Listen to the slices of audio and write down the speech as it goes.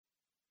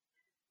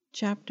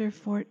Chapter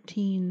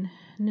 14.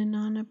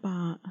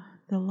 Ninanaba,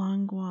 the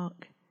Long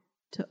Walk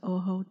to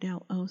Ojo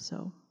del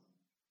Oso.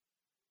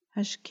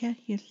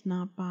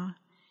 Hashkehilnaba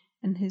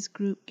and his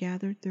group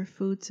gathered their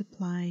food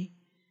supply,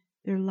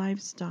 their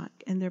livestock,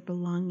 and their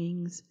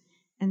belongings,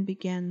 and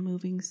began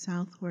moving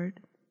southward.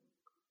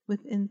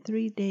 Within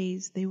 3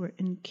 days they were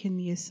in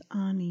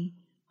Kinyasani,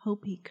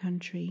 Hopi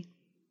country.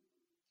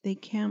 They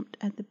camped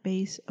at the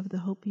base of the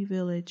Hopi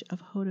village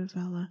of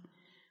Hodavela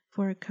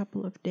for a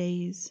couple of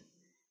days,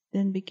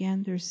 then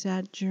began their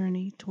sad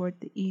journey toward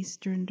the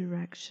eastern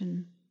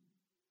direction.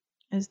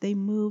 As they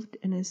moved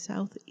in a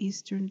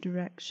southeastern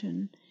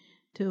direction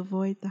to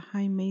avoid the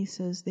high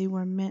mesas, they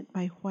were met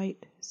by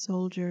white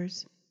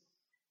soldiers.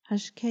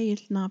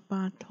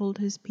 Hashkeitnapa told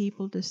his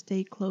people to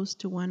stay close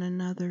to one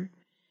another,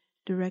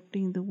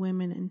 directing the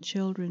women and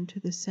children to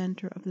the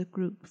center of the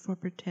group for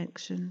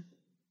protection.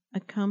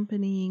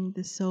 Accompanying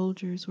the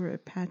soldiers were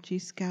Apache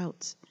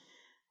scouts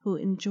who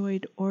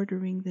enjoyed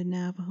ordering the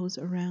Navajos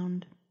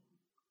around.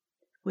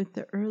 With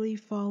the early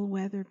fall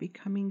weather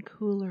becoming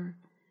cooler,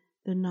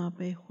 the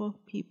Navajo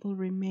people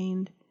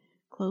remained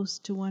close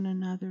to one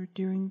another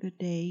during the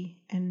day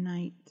and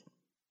night.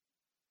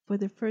 For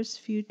the first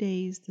few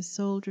days, the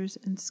soldiers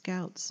and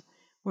scouts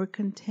were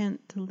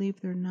content to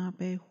leave their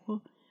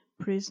Navajo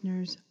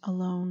prisoners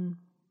alone.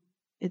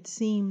 It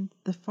seemed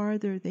the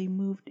farther they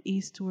moved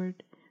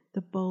eastward,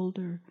 the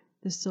bolder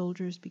the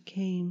soldiers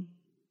became.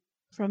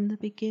 From the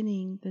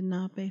beginning, the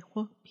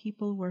Navajo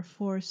people were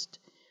forced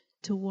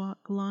to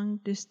walk long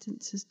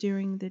distances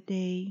during the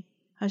day.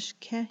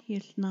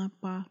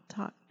 Hashkehilnapa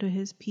talked to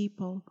his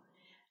people,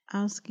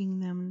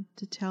 asking them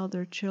to tell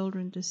their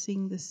children to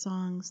sing the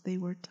songs they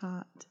were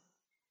taught.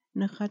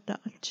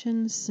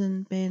 Nakata'achin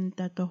sin ben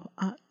datoh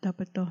at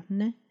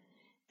dabatohne,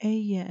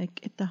 eye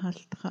ek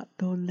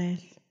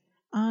itahaltratolel,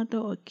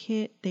 ado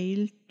ake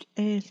deil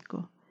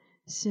elko,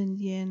 sin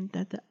yen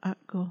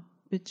data'ako,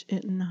 bich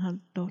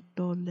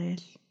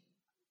itnahaltotolel.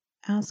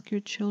 Ask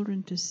your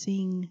children to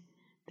sing.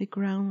 The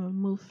ground will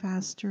move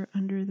faster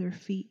under their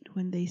feet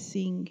when they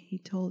sing, he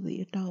told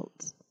the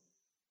adults.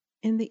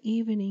 In the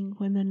evening,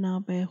 when the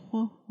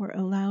Navajo were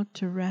allowed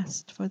to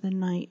rest for the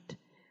night,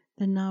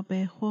 the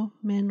Navajo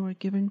men were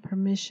given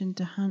permission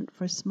to hunt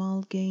for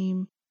small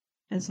game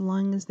as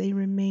long as they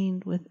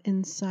remained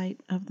within sight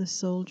of the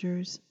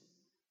soldiers.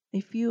 A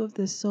few of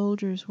the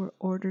soldiers were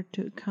ordered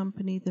to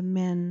accompany the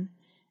men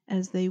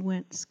as they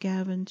went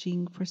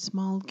scavenging for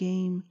small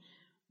game,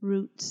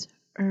 roots,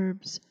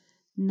 herbs,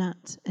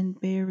 nuts, and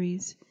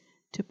berries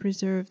to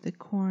preserve the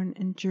corn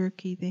and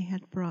jerky they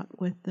had brought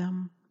with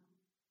them.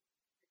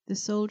 The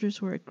soldiers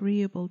were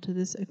agreeable to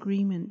this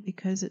agreement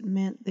because it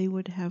meant they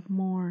would have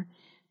more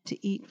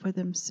to eat for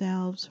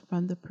themselves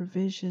from the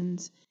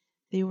provisions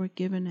they were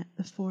given at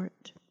the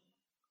fort.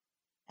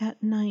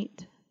 At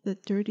night, the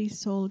dirty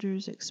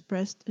soldiers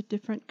expressed a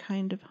different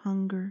kind of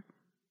hunger.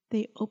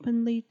 They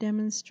openly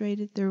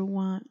demonstrated their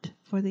want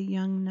for the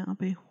young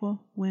Navajo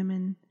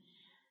women.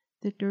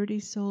 The dirty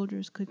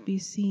soldiers could be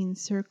seen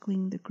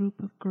circling the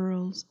group of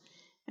girls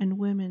and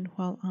women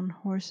while on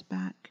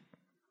horseback.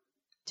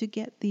 To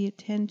get the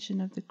attention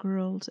of the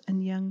girls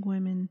and young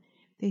women,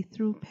 they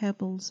threw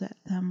pebbles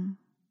at them.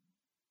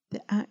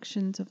 The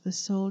actions of the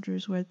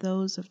soldiers were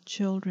those of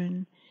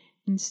children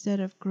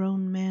instead of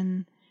grown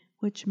men,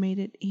 which made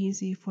it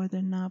easy for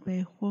the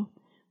Navajo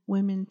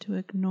women to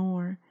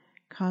ignore,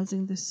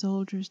 causing the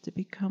soldiers to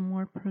become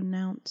more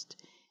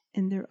pronounced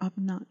in their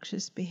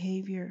obnoxious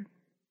behavior.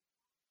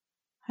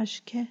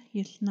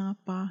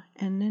 Hashkehilnapa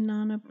and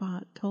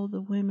Ninanaba told the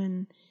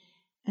women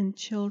and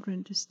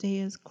children to stay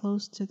as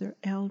close to their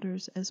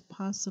elders as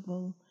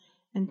possible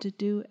and to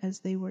do as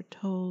they were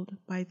told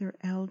by their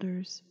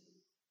elders.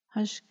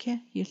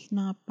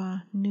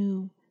 Hashkehilnapa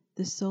knew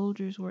the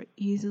soldiers were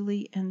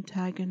easily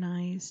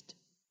antagonized.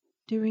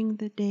 During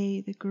the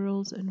day, the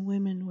girls and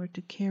women were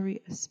to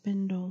carry a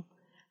spindle,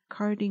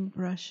 carding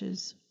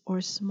brushes,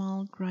 or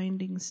small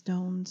grinding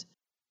stones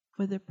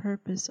for the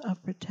purpose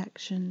of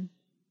protection.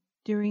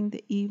 During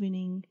the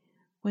evening,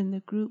 when the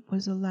group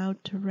was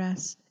allowed to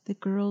rest, the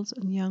girls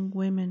and young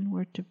women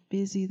were to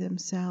busy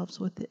themselves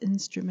with the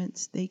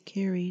instruments they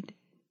carried.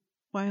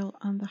 While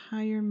on the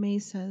higher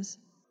mesas,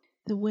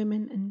 the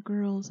women and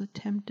girls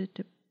attempted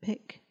to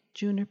pick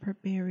juniper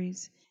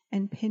berries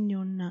and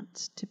pinon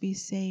nuts to be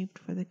saved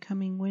for the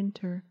coming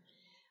winter,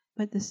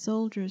 but the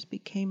soldiers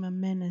became a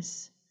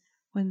menace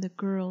when the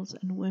girls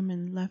and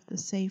women left the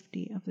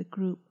safety of the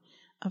group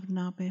of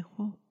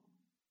Navajo.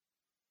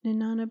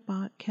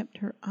 Ninanaba kept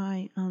her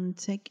eye on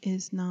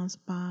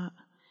Tsekisnazba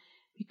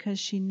because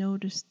she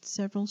noticed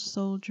several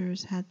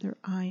soldiers had their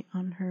eye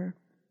on her.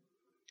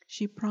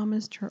 She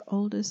promised her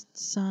oldest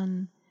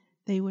son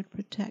they would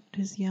protect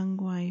his young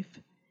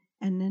wife,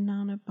 and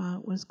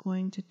Ninanaba was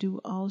going to do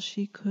all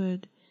she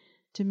could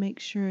to make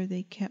sure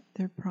they kept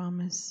their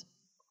promise.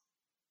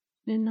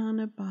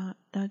 Ninanaba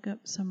dug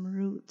up some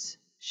roots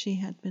she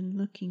had been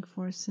looking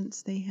for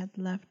since they had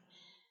left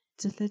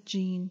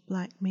Tsilagine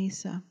Black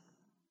Mesa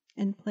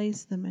and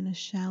placed them in a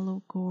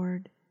shallow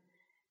gourd.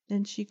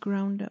 Then she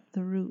ground up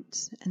the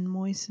roots and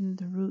moistened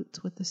the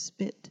roots with the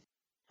spit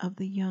of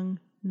the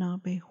young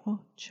Nabeho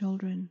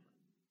children.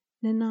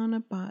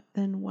 Ninanabat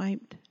then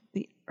wiped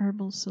the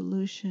herbal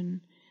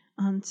solution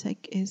on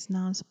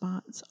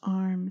Sekisnazbat's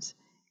arms,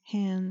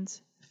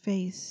 hands,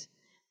 face,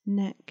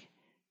 neck,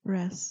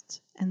 breasts,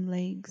 and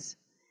legs.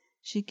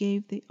 She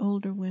gave the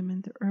older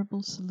women the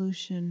herbal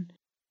solution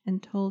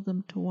and told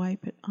them to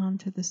wipe it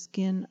onto the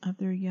skin of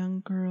their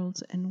young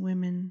girls and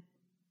women.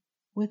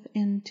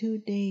 Within 2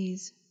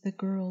 days, the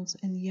girls'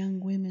 and young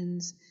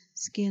women's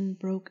skin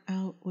broke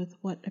out with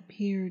what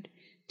appeared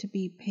to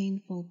be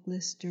painful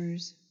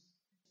blisters.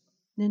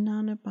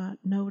 Ninanabat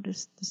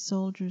noticed the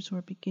soldiers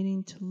were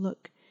beginning to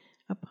look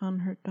upon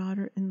her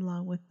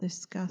daughter-in-law with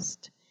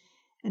disgust,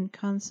 and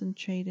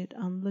concentrated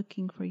on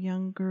looking for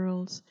young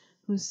girls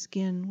whose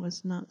skin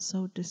was not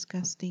so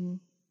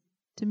disgusting.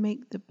 To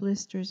make the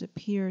blisters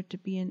appear to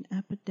be an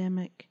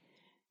epidemic,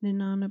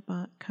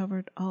 Ninanabat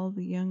covered all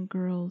the young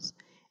girls'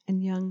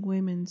 and young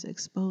women's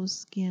exposed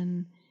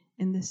skin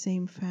in the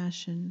same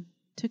fashion.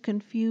 To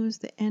confuse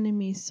the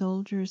enemy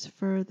soldiers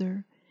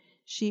further,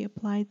 she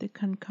applied the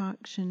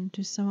concoction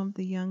to some of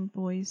the young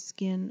boys'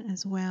 skin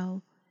as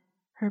well.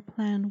 Her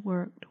plan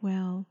worked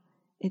well.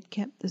 It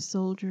kept the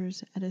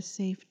soldiers at a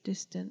safe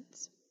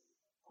distance.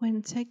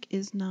 When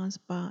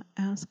Sekisnazbat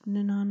asked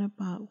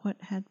Ninanabat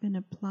what had been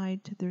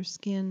applied to their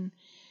skin,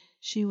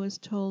 she was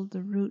told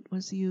the root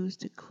was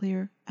used to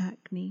clear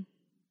acne.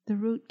 The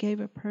root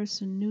gave a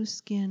person new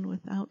skin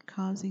without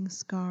causing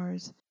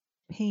scars,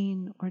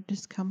 pain, or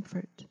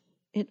discomfort.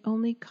 It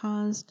only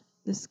caused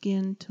the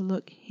skin to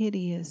look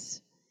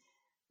hideous.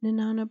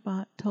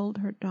 Ninanabat told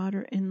her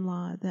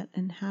daughter-in-law that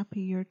in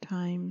happier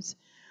times,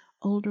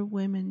 older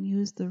women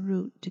used the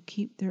root to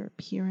keep their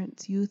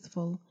appearance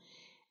youthful,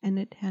 and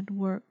it had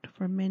worked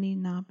for many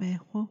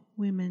Nabeho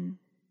women.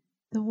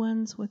 The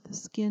ones with the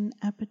skin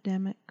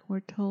epidemic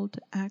were told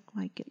to act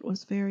like it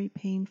was very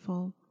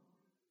painful.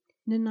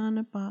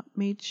 Ninanabat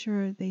made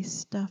sure they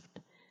stuffed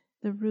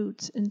the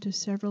roots into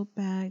several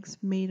bags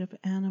made of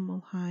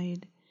animal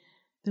hide.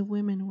 The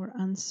women were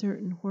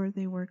uncertain where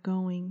they were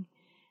going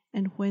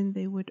and when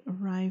they would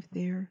arrive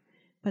there,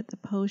 but the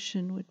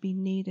potion would be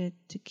needed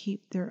to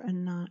keep their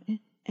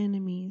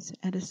enemies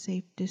at a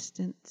safe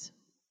distance.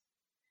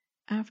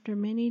 After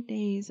many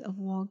days of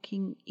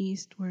walking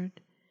eastward,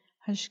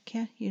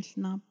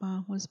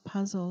 Hashkehilnapa was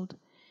puzzled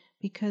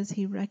because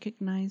he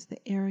recognized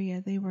the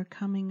area they were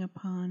coming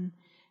upon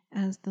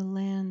as the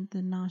land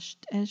the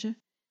Nashteja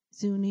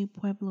Zuni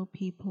Pueblo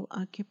people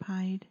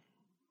occupied.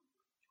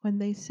 When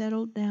they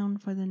settled down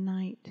for the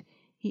night,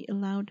 he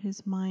allowed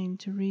his mind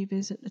to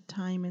revisit a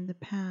time in the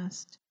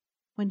past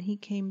when he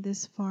came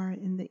this far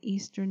in the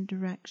eastern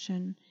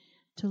direction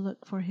to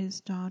look for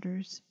his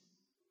daughters.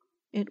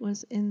 It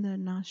was in the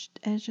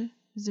Nashteja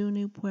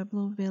Zuni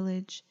Pueblo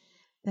village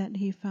that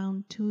he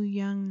found 2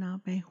 young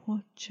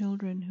Nabeho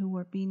children who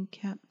were being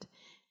kept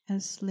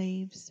as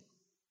slaves.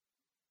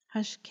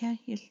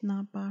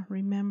 Hashkehilnapa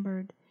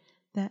remembered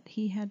that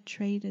he had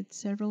traded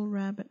several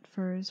rabbit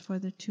furs for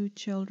the 2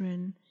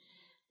 children,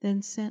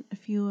 then sent a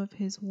few of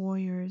his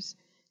warriors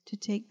to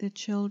take the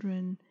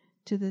children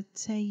to the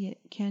Tseyit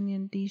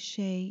Canyon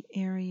Dishe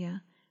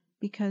area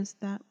because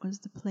that was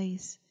the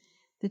place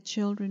the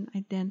children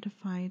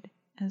identified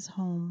as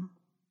home.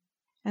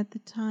 At the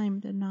time,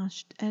 the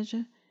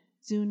Nashteja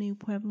Zuni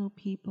Pueblo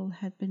people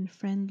had been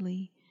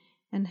friendly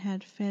and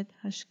had fed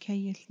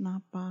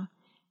Hashkehilnapa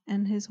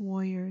and his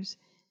warriors,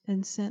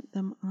 then sent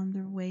them on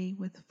their way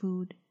with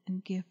food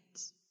and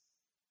gifts.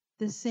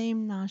 The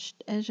same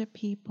Nashteja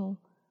people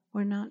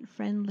were not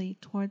friendly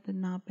toward the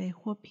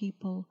Nabeho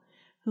people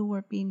who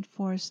were being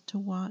forced to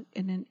walk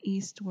in an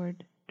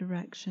eastward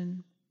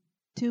direction.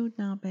 2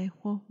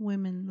 Nabeho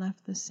women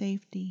left the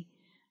safety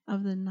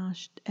of the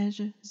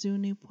Nashteja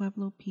Zuni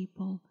Pueblo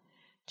people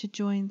to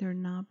join their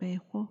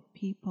Nabeho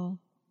people.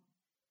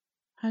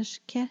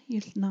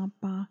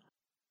 Hashkehilnapa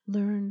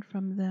learned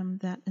from them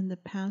that in the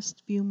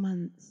past few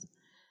months,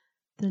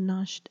 the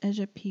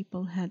Nashteja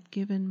people had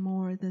given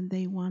more than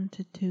they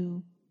wanted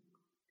to.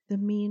 The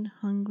mean,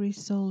 hungry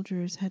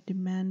soldiers had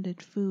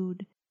demanded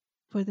food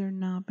for their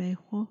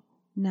Navajo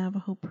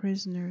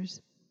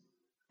prisoners.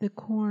 The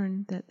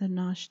corn that the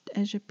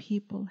Nashteja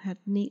people had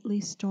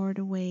neatly stored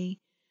away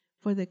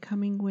for the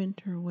coming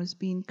winter was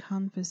being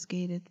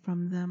confiscated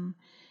from them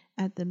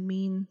at the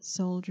mean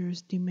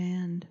soldiers'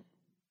 demand.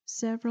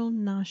 Several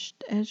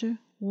Nashteja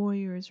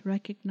warriors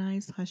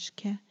recognized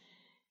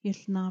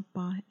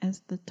Hashkehilnapa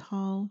as the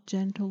tall,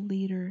 gentle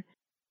leader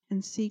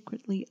and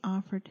secretly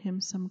offered him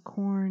some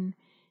corn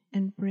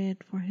and bread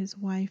for his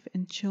wife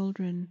and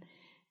children,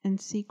 and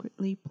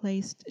secretly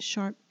placed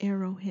sharp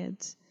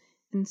arrowheads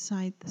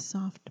inside the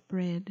soft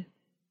bread.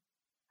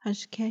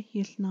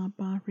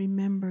 Hashkehilnapa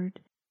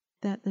remembered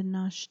that the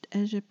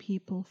Nashteja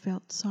people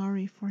felt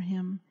sorry for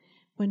him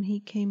when he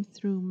came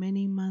through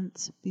many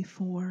months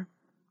before.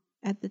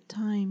 At the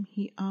time,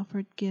 he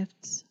offered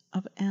gifts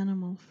of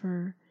animal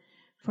fur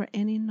for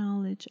any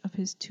knowledge of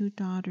his 2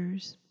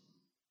 daughters.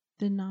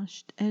 The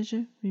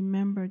Nashteja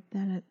remembered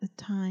that at the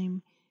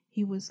time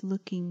He was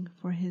looking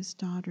for his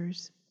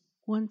daughters.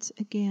 Once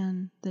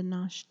again, the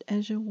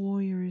Nashteza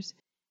warriors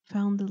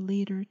found the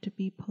leader to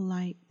be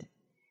polite.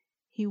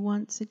 He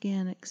once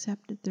again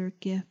accepted their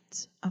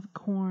gifts of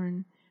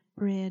corn,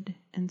 bread,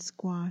 and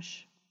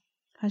squash.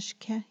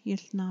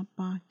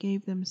 Hashké-Yilnapa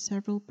gave them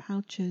several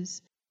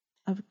pouches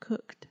of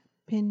cooked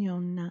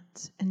pinon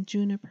nuts and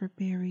juniper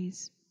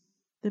berries.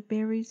 The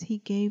berries he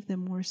gave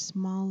them were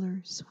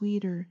smaller,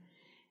 sweeter,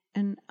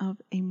 and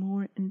of a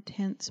more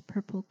intense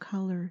purple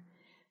color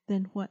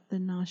than what the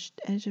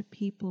Nashteza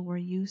people were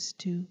used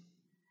to.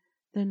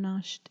 The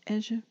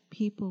Nashteza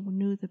people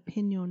knew the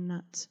pinon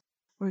nuts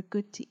were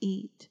good to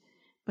eat,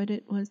 but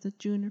it was the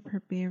juniper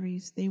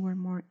berries they were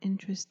more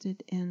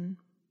interested in.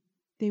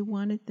 They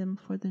wanted them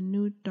for the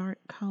new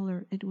dark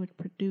color it would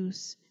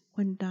produce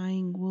when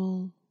dyeing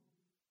wool.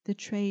 The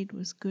trade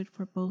was good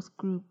for both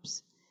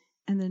groups,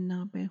 and the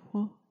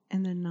Nabejo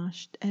and the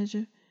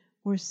Nashteza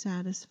were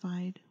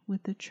satisfied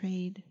with the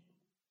trade.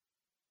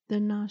 The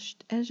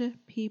Nashteza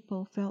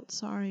people felt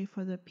sorry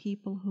for the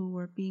people who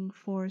were being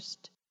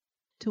forced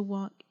to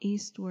walk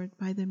eastward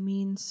by the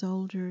mean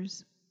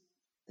soldiers.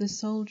 The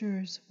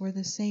soldiers were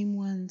the same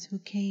ones who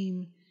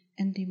came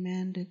and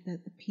demanded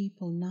that the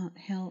people not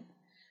help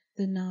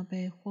the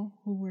Nabejo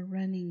who were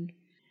running,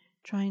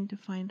 trying to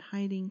find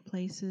hiding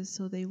places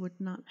so they would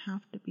not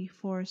have to be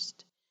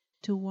forced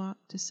to walk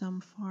to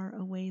some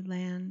far-away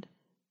land.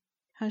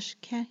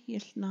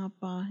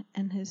 Hashké-Yilnapa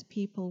and his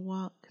people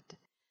walked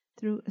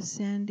through a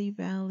sandy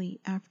valley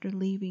after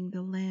leaving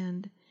the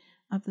land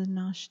of the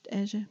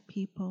Nashteza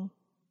people.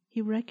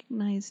 He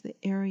recognized the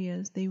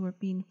areas they were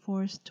being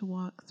forced to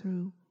walk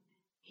through.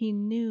 He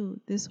knew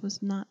this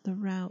was not the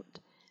route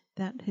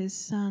that his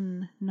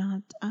son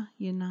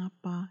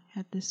Nat-Yinapa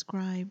had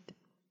described.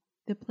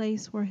 The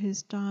place where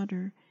his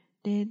daughter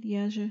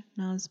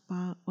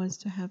Ded-Yezha-Nazba was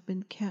to have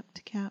been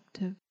kept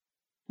captive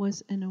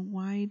was in a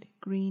wide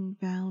green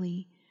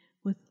valley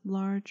with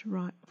large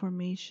rock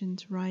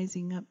formations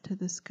rising up to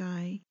the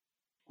sky,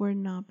 where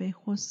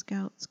Nabejo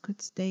scouts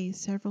could stay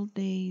several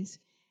days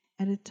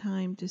at a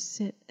time to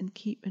sit and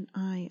keep an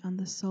eye on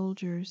the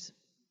soldiers.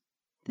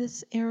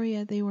 This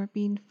area they were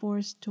being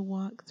forced to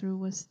walk through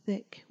was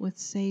thick with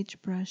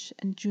sagebrush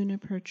and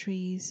juniper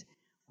trees,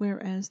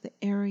 whereas the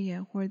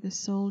area where the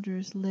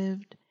soldiers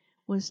lived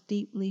was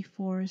deeply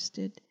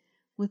forested,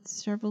 with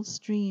several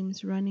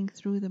streams running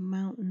through the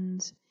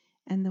mountains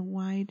and the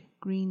wide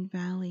green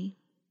valley.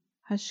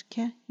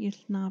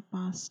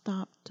 Hashké-Yilnapa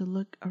stopped to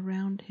look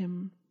around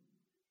him.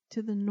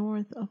 To the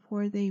north of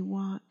where they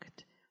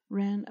walked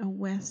ran a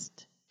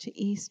west to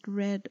east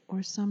red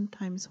or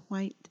sometimes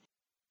white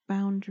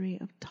boundary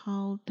of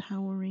tall,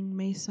 towering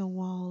mesa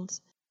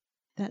walls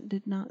that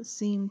did not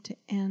seem to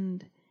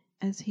end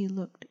as he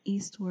looked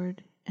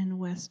eastward and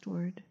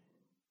westward.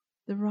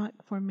 The rock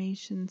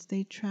formations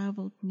they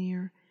traveled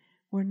near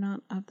were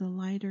not of the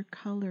lighter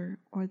color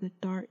or the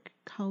dark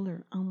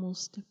color,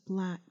 almost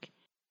black,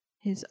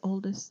 his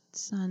oldest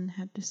son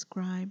had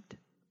described.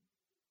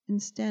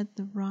 Instead,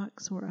 the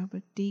rocks were of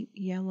a deep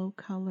yellow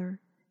color.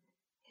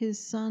 His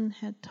son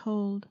had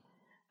told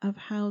of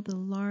how the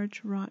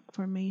large rock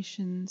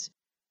formations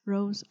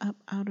rose up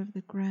out of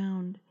the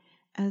ground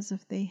as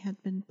if they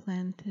had been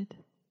planted.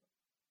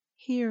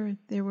 Here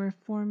there were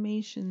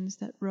formations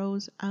that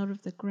rose out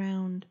of the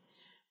ground,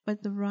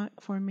 but the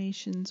rock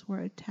formations were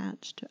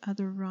attached to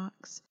other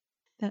rocks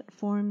that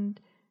formed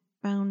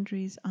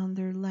boundaries on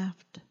their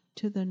left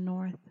to the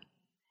north.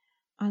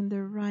 On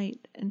their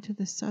right and to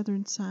the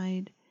southern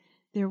side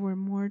there were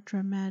more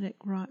dramatic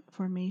rock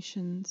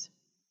formations.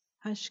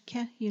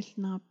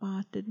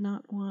 Hashké-Yilnapa did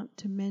not want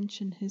to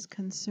mention his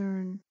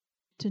concern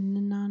to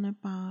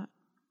Ninanaba.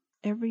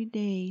 Every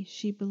day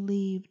she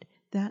believed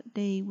that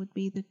day would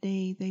be the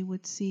day they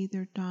would see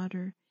their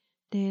daughter,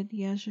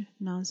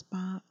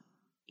 Ded-Yezha-Nazba.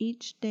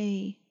 Each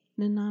day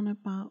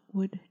Ninanaba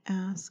would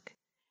ask,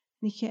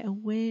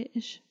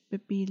 Nikeawish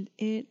babil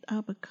it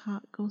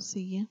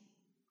abakako.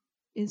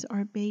 Is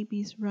our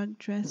baby's rug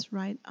dress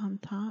right on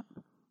top?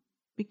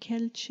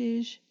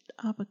 Bikelchij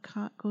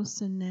abakako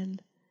sanel.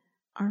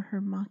 Are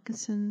her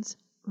moccasins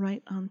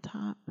right on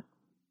top?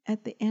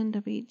 At the end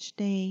of each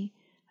day,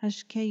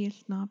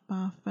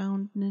 Hashké-Yilnapa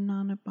found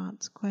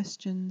Ninanabat's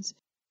questions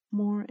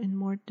more and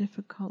more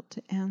difficult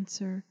to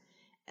answer,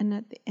 and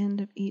at the end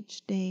of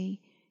each day,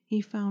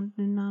 he found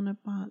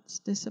Ninanabat's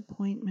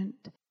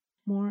disappointment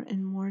more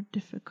and more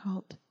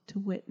difficult to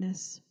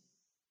witness.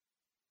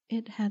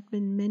 It had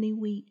been many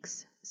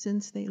weeks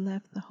since they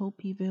left the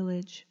Hopi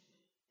village.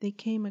 They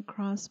came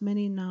across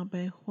many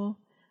Nabejo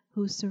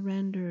who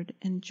surrendered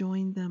and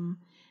joined them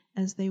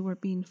as they were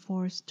being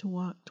forced to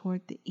walk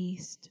toward the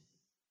east.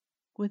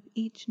 With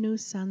each new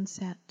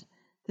sunset,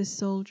 the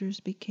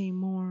soldiers became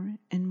more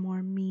and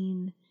more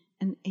mean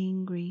and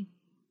angry.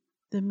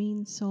 The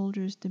mean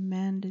soldiers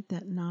demanded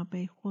that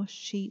Nabejo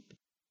sheep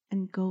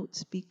and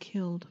goats be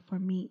killed for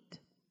meat.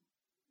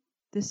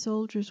 The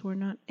soldiers were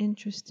not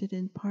interested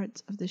in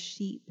parts of the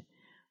sheep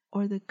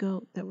or the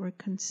goat that were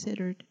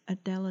considered a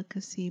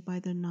delicacy by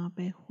the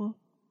Nabejo.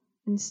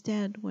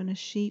 Instead, when a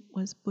sheep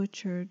was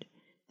butchered,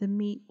 The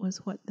meat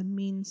was what the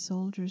mean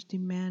soldiers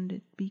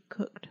demanded be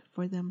cooked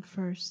for them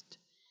first.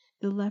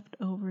 The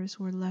leftovers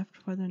were left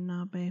for the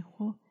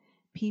Navajo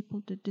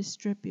people to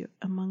distribute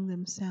among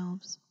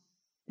themselves.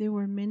 There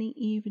were many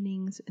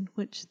evenings in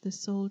which the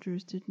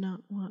soldiers did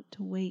not want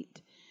to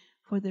wait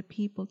for the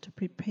people to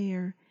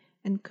prepare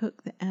and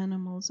cook the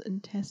animal's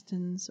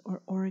intestines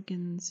or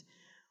organs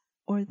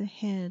or the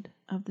head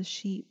of the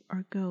sheep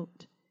or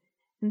goat.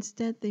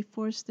 Instead, they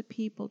forced the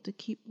people to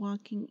keep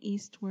walking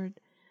eastward,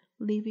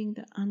 leaving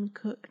the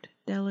uncooked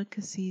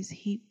delicacies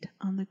heaped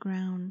on the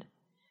ground.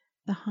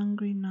 The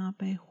hungry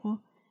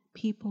Navajo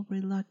people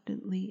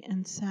reluctantly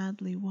and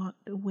sadly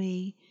walked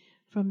away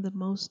from the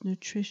most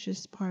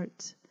nutritious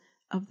parts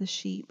of the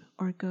sheep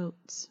or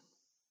goats.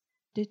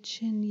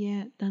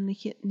 Dichinye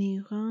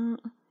danihitniran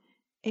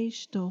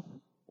esto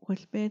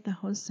huelbeda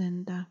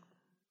hosenda.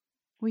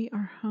 We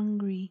are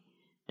hungry.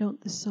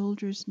 Don't the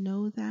soldiers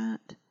know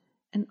that?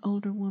 An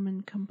older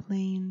woman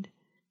complained.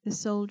 The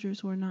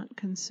soldiers were not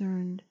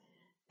concerned.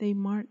 They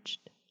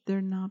marched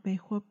their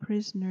Navajo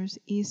prisoners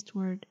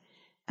eastward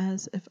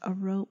as if a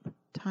rope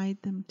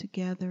tied them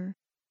together,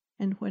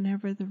 and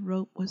whenever the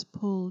rope was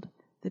pulled,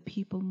 the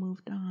people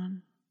moved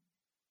on.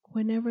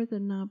 Whenever the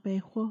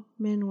Navajo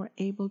men were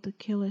able to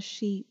kill a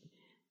sheep,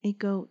 a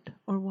goat,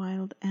 or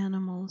wild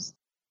animals,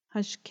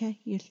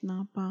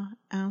 Hashkehilnapa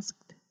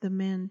asked the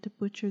men to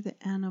butcher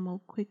the animal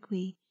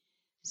quickly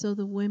so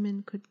the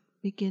women could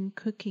begin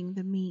cooking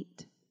the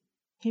meat.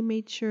 He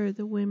made sure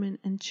the women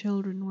and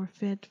children were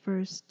fed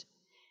first.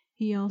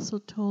 He also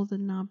told the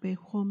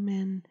Navajo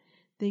men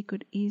they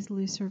could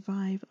easily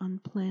survive on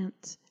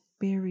plants,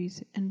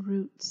 berries, and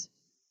roots.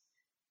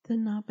 The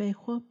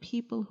Navajo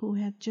people who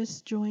had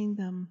just joined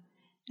them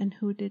and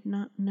who did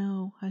not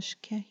know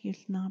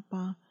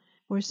Hashkehilnapa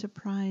were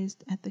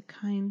surprised at the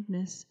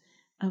kindness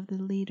of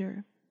the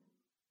leader.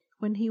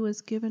 When he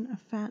was given a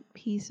fat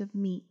piece of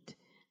meat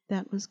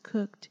that was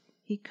cooked,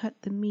 he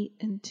cut the meat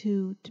in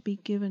two to be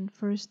given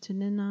first to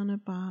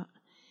Ninanaba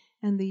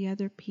and the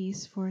other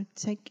piece for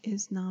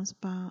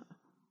Tekisnazba.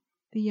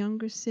 The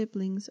younger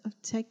siblings of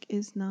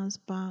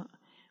Tekisnazba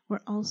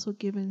were also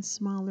given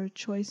smaller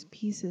choice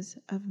pieces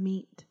of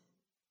meat.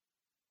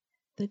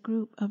 The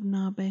group of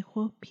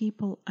Navajo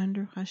people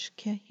under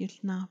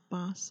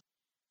Hashkehilnapa's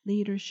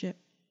leadership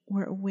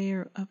were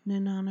aware of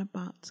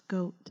Ninanabat's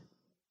goat.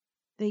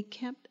 They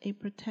kept a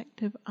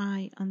protective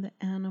eye on the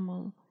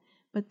animal,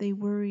 but they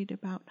worried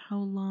about how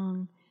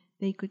long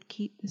they could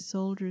keep the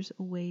soldiers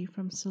away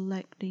from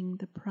selecting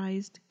the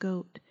prized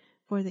goat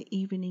for the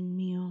evening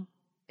meal.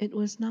 It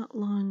was not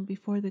long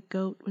before the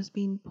goat was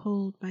being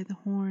pulled by the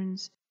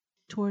horns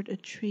toward a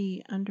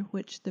tree under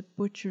which the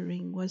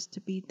butchering was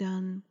to be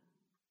done.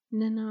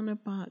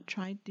 Ninanabat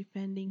tried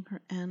defending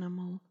her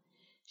animal.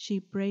 She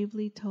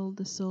bravely told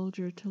the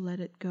soldier to let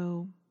it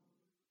go.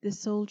 The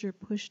soldier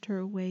pushed her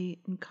away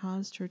and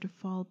caused her to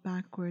fall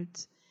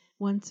backwards.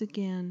 Once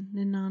again,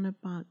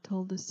 Ninanabat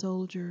told the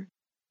soldier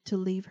to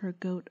leave her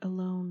goat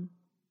alone.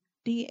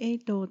 Di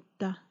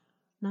dota,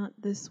 not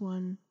this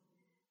one.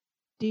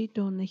 Di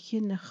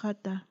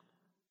donahinachata.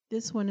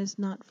 This one is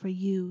not for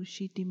you,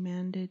 she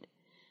demanded.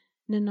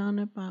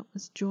 Ninanabat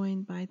was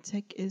joined by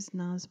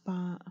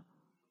Tekisnazba.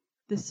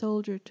 The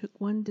soldier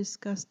took one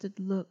disgusted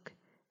look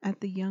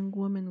at the young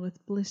woman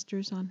with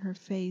blisters on her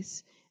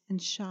face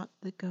and shot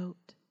the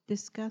goat.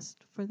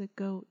 Disgust for the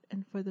goat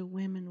and for the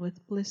women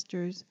with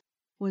blisters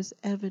was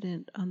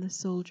evident on the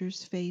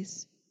soldier's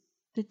face.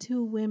 The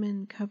two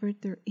women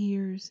covered their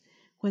ears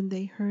when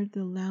they heard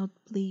the loud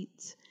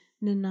bleats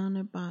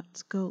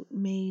Ninanabat's goat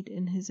made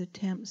in his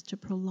attempts to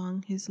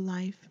prolong his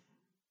life.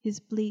 His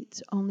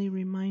bleats only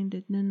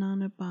reminded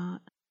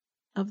Ninanabat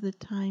of the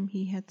time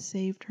he had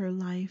saved her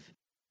life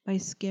by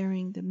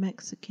scaring the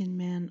Mexican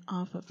man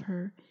off of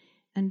her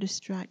and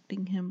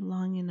distracting him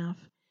long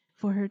enough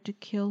for her to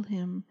kill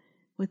him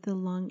with the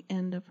long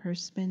end of her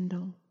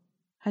spindle.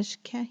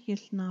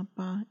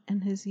 Hashkehilnapa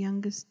and his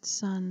youngest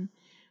son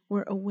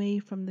were away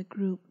from the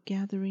group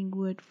gathering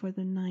wood for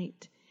the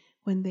night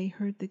when they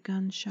heard the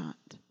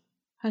gunshot.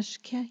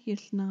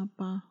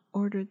 Hashkehilnapa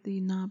ordered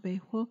the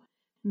Navajo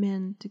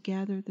men to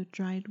gather the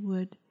dried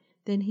wood.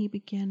 Then he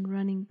began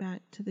running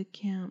back to the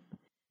camp,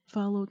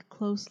 followed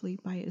closely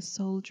by a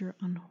soldier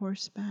on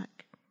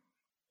horseback.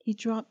 He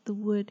dropped the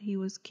wood he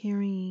was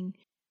carrying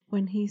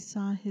when he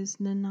saw his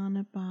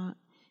Ninanabat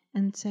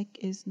and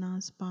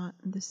Tekisnazbat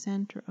in the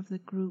center of the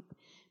group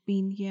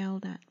being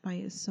yelled at by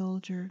a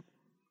soldier.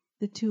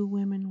 The two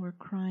women were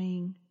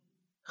crying.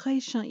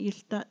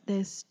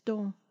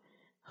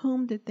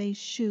 Whom did they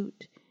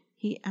shoot?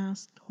 He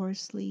asked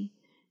hoarsely.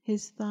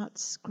 His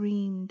thoughts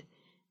screamed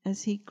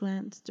as he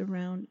glanced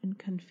around in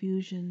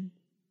confusion.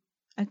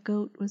 A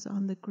goat was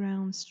on the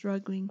ground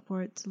struggling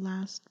for its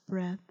last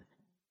breath.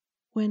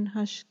 When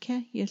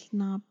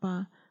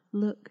Hashkehilnapa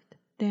looked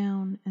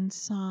down and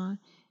saw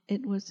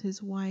it was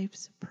his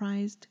wife's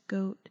prized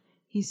goat,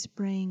 he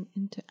sprang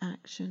into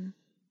action.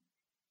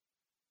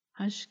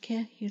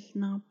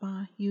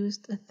 Hashkehilnapa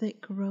used a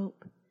thick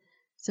rope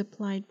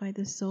supplied by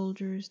the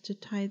soldiers to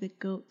tie the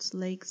goat's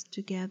legs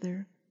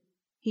together.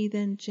 He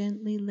then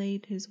gently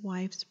laid his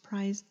wife's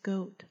prized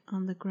goat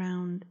on the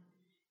ground.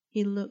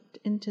 He looked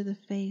into the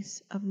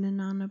face of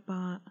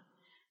Ninanaba,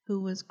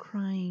 who was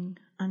crying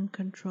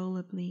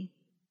uncontrollably.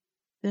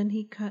 Then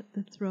he cut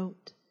the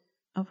throat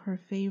of her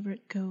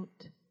favorite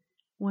goat.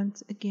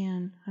 Once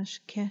again,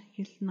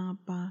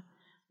 Hashkehilnaba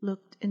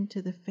looked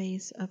into the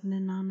face of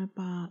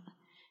Ninanaba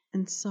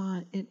and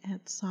saw it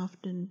had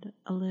softened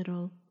a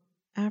little.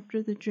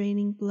 After the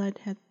draining blood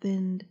had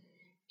thinned,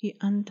 he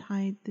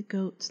untied the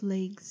goat's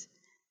legs,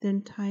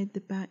 then tied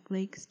the back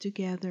legs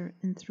together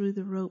and threw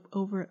the rope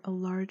over a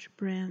large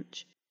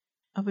branch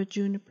of a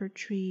juniper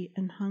tree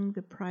and hung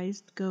the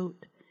prized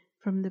goat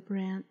from the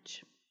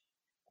branch.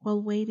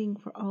 While waiting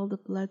for all the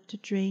blood to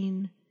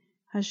drain,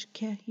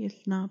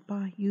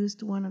 Hashkehilnaba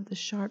used one of the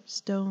sharp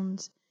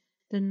stones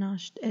the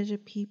Nashteja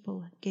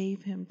people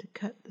gave him to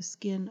cut the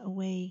skin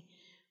away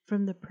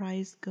from the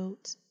prized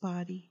goat's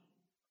body.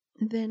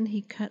 Then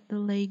he cut the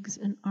legs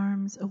and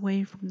arms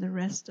away from the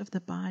rest of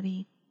the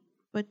body,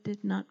 but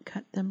did not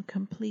cut them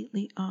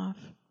completely off.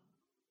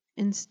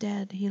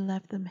 Instead, he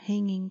left them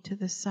hanging to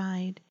the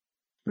side,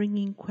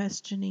 bringing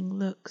questioning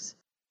looks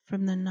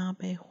from the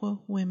Nabeho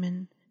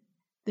women.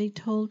 They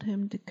told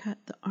him to cut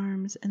the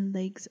arms and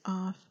legs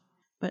off,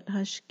 but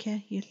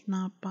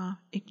Hashkehilnaba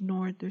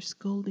ignored their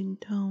scolding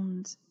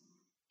tones.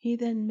 He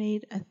then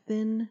made a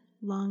thin,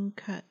 long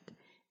cut,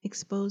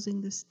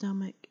 exposing the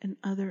stomach and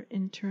other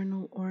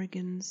internal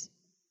organs.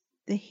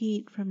 The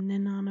heat from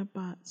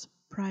Ninanabat's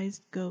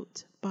prized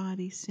goat's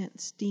body sent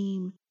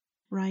steam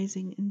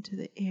rising into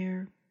the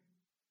air.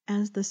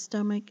 As the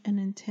stomach and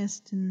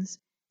intestines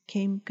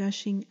came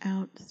gushing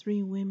out,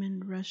 3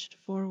 women rushed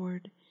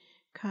forward,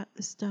 caught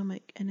the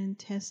stomach and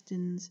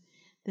intestines,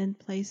 then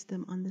placed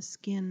them on the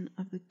skin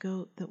of the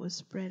goat that was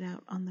spread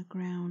out on the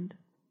ground.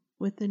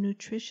 With the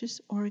nutritious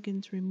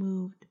organs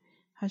removed,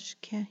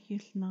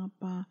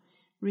 Hashkehilnaba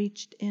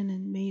reached in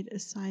and made a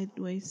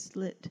sideways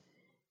slit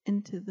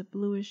into the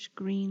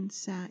bluish-green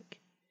sack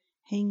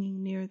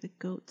hanging near the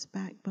goat's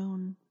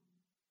backbone.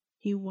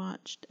 He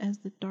watched as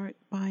the dark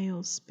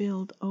bile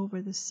spilled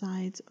over the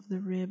sides of the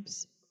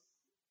ribs.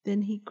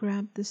 Then he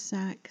grabbed the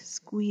sack,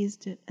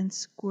 squeezed it, and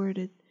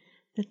squirted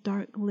the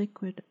dark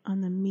liquid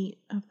on the meat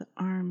of the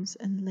arms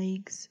and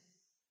legs.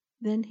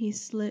 Then he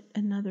slit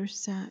another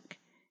sack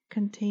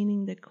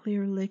containing the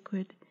clear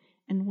liquid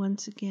and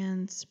once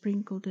again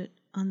sprinkled it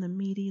on the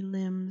meaty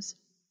limbs.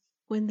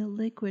 When the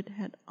liquid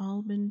had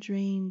all been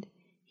drained,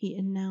 he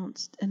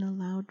announced in a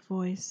loud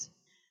voice,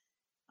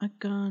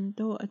 Agan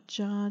do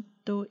ajad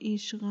do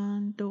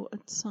ishran do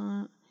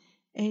atsa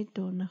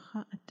edo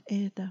naha at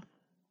eda.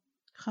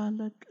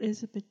 Khalat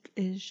Elizabeth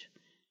ish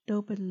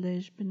do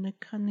belij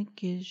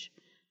benakanikish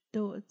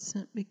do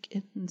atsa bik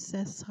in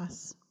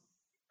sesas.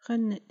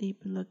 Khaneti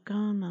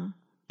belagana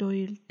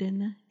doil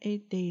dinner e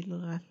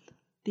deilral.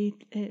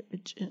 Dit e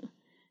bich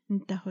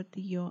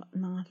ndahoti yo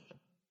nal.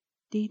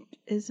 Dit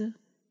is a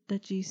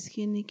daji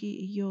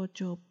skinigi yo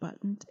jo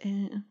buttoned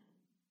e.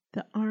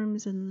 The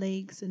arms and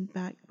legs and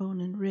backbone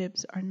and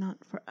ribs are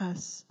not for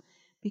us,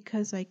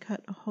 because I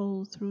cut a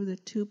hole through the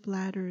 2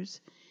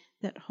 bladders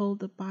that hold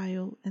the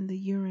bile and the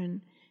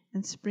urine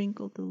and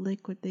sprinkled the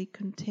liquid they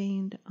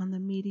contained on the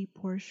meaty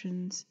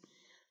portions.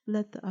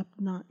 Let the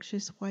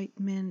obnoxious white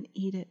men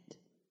eat it.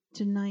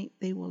 Tonight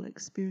they will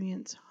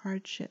experience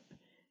hardship.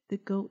 The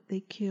goat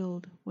they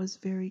killed was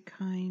very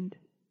kind.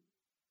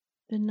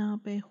 The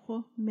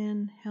Nabeho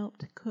men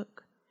helped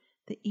cook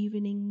the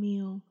evening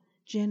meal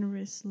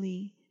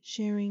generously,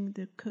 sharing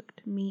the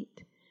cooked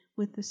meat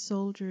with the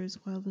soldiers,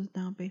 while the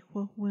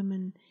Nabeho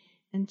women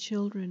and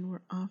children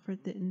were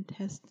offered the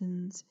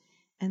intestines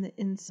and the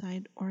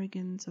inside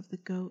organs of the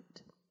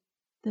goat.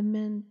 The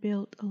men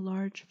built a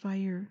large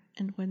fire,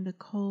 and when the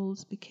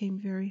coals became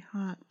very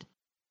hot,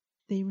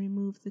 they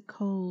removed the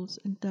coals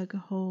and dug a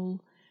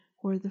hole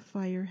where the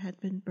fire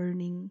had been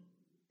burning.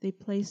 They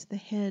placed the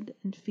head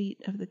and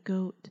feet of the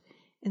goat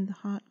in the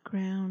hot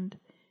ground,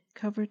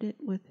 covered it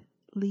with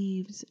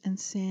leaves and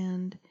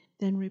sand,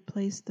 then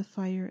replaced the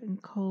fire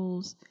and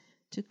coals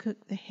to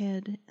cook the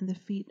head and the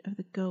feet of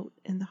the goat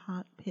in the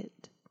hot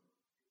pit.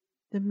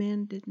 The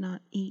men did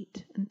not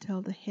eat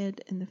until the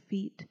head and the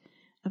feet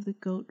of the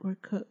goat were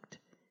cooked,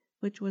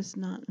 which was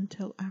not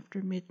until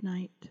after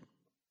midnight.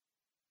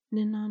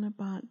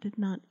 Ninanabat did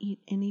not eat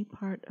any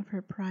part of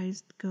her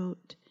prized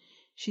goat.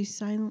 She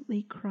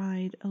silently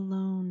cried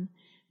alone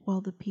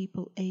while the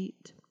people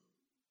ate.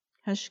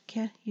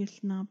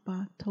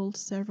 Hashkehilnaba told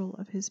several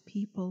of his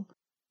people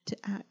to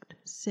act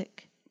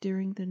sick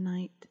during the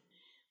night.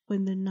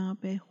 When the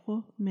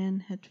Nabeho men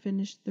had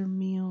finished their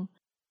meal,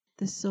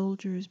 the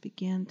soldiers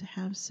began to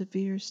have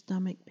severe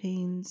stomach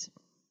pains.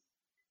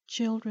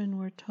 Children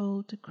were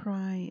told to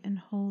cry and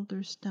hold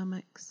their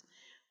stomachs,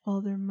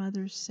 while their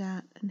mothers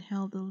sat and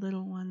held the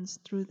little ones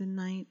through the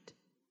night.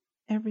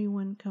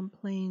 Everyone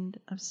complained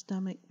of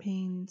stomach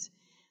pains,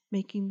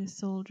 making the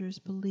soldiers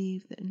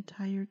believe the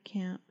entire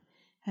camp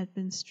had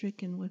been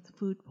stricken with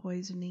food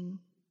poisoning.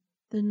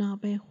 The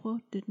Nabeho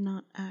did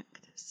not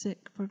act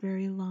sick for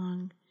very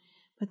long,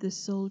 but the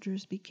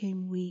soldiers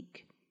became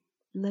weak.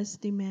 less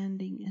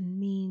demanding and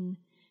mean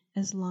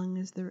as long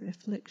as their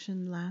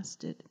affliction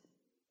lasted.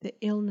 The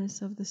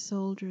illness of the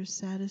soldiers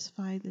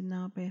satisfied the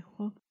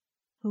Nabejo,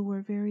 who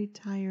were very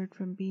tired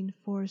from being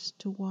forced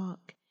to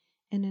walk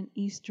in an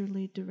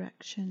easterly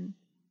direction.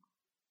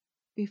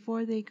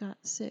 Before they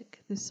got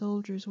sick, the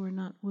soldiers were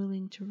not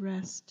willing to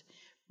rest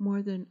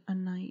more than a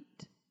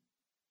night.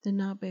 The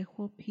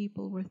Nabejo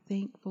people were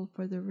thankful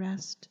for the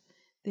rest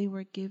they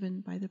were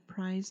given by the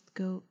prized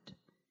goat.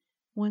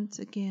 Once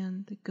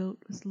again, the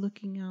goat was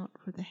looking out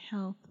for the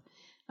health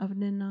of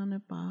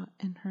Ninanaba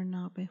and her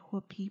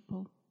Nabejo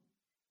people.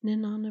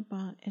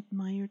 Ninanaba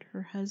admired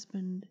her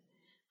husband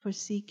for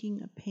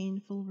seeking a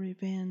painful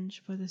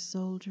revenge for the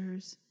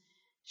soldiers.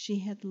 She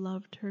had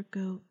loved her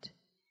goat.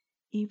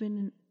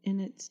 Even in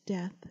its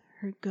death,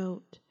 her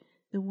goat,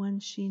 the one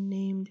she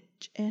named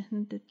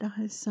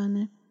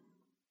Chehendahasane,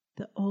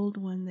 the old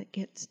one that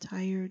gets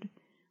tired,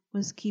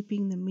 was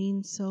keeping the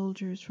mean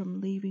soldiers from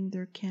leaving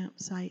their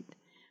campsite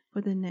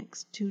for the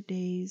next 2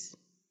 days.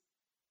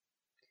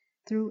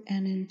 Through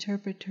an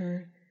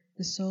interpreter,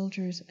 the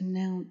soldiers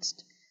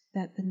announced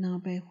that the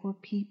Nabejo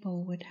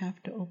people would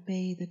have to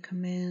obey the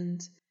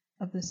commands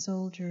of the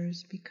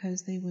soldiers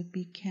because they would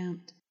be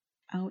camped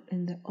out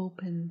in the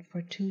open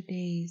for 2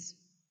 days.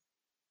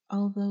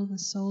 Although the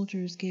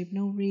soldiers gave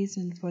no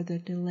reason for the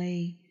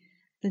delay,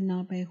 the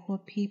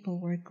Nabejo people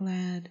were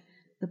glad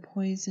the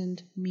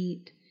poisoned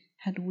meat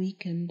had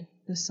weakened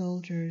the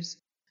soldiers,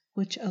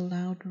 which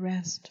allowed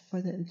rest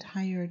for the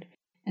tired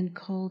and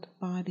cold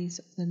bodies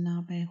of the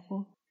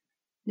Nabejo.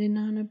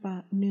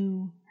 Ninanaba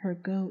knew her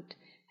goat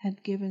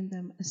had given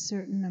them a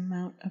certain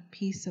amount of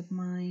peace of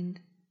mind.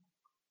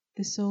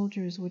 The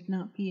soldiers would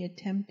not be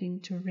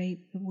attempting to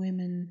rape the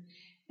women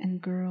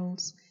and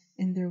girls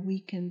in their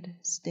weakened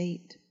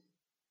state.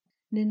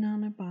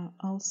 Ninanaba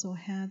also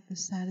had the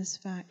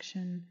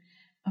satisfaction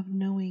of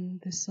knowing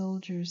the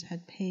soldiers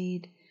had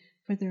paid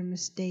for their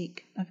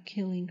mistake of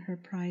killing her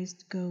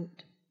prized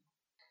goat.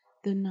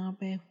 The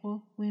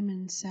Nabejo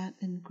women sat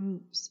in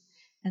groups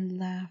and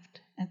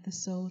laughed at the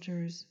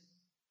soldiers.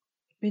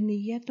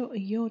 Biniyeto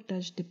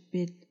ayotas de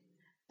bid.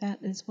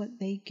 That is what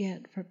they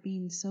get for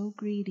being so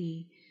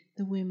greedy,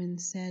 the women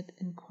said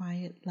in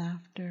quiet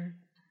laughter.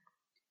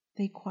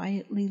 They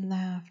quietly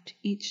laughed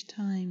each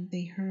time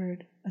they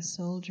heard a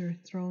soldier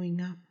throwing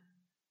up.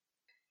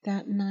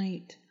 That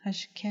night,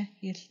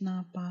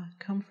 Hashkehilnaba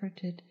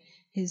comforted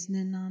his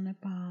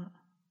Ninanaba.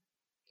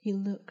 He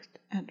looked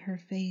at her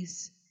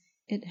face.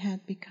 It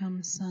had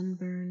become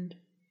sunburned.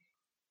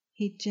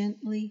 He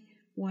gently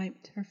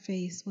wiped her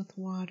face with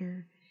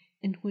water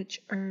in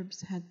which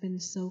herbs had been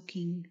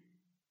soaking.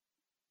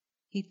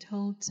 He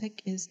told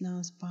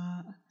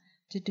Sekisnazba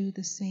to do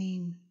the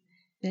same.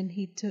 Then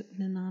he took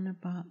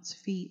Ninanabat's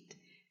feet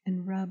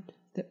and rubbed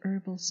the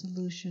herbal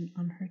solution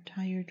on her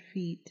tired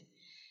feet,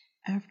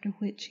 after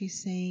which he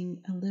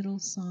sang a little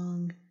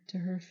song to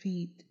her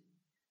feet.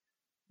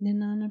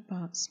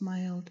 Ninanabat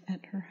smiled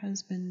at her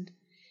husband.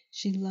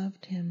 She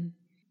loved him.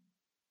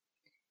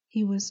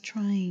 He was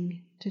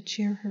trying to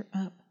cheer her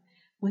up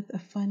with a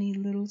funny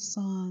little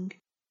song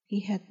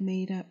he had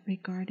made up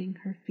regarding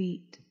her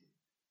feet.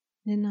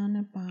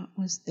 Ninanabat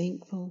was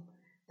thankful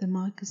the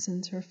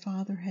moccasins her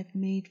father had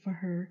made for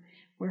her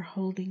were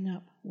holding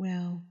up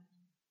well.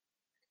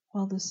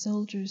 While the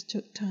soldiers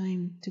took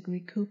time to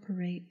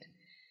recuperate,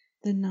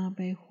 the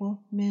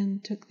Nabejo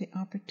men took the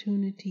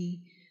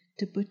opportunity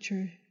to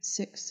butcher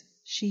 6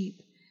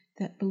 sheep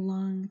that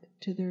belonged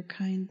to their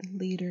kind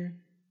leader.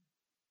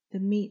 The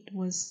meat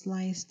was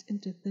sliced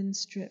into thin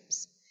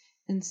strips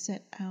and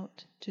set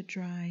out to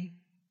dry.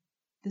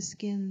 The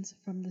skins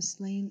from the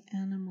slain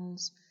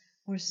animals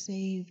were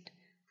saved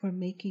for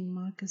making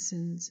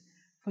moccasins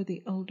for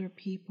the older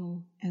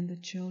people and the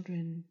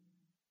children.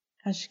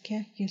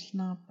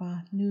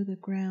 Hashkehilnaba knew the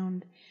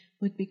ground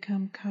would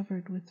become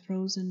covered with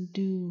frozen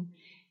dew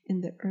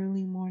in the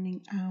early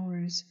morning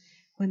hours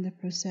when the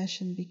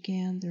procession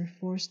began their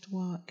forced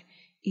walk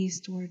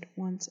eastward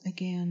once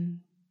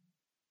again.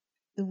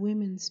 The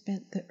women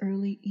spent the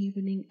early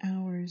evening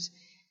hours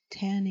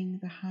tanning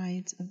the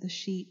hides of the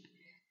sheep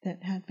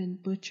that had been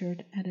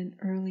butchered at an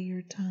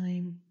earlier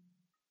time.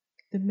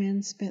 The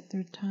men spent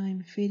their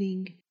time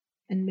fitting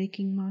and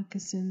making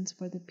moccasins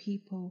for the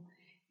people,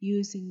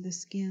 using the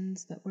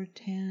skins that were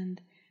tanned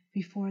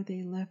before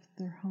they left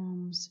their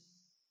homes.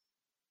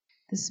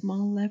 The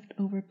small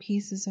leftover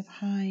pieces of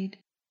hide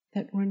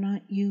that were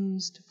not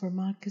used for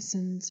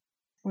moccasins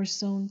were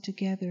sewn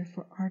together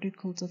for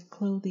articles of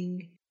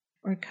clothing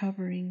or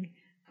covering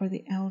for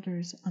the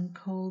elders on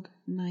cold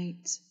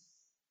nights.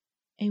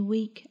 A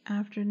week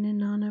after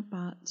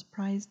Ninanabat's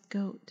prized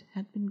goat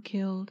had been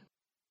killed,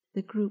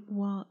 the group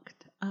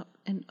walked up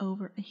and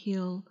over a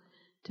hill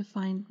to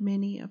find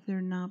many of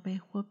their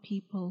Nabejo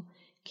people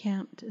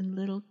camped in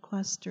little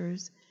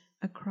clusters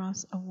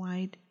across a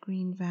wide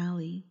green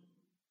valley.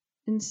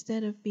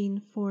 Instead of being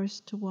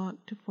forced to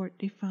walk to Fort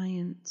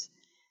Defiance,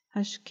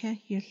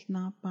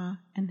 Hashkehilnaba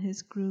and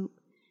his group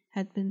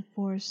had been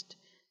forced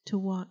to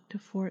walk to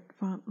Fort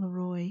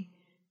Fauntleroy,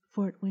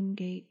 Fort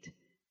Wingate,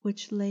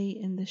 which lay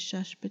in the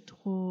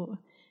Shashbetwa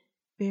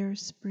Bear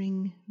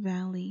Spring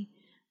Valley,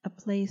 a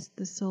place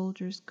the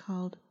soldiers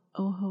called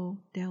Ojo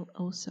del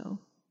Oso.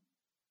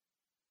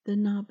 The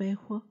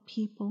Navajo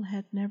people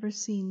had never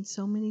seen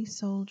so many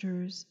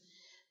soldiers.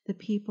 The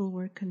people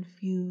were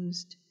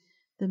confused.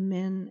 The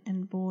men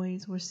and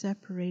boys were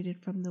separated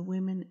from the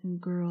women and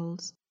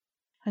girls.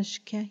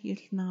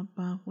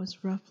 Hashkehilnaba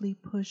was roughly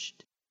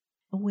pushed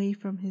away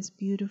from his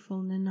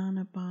beautiful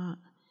Ninanaba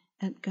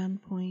at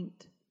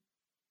gunpoint.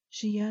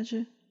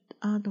 Shiyaja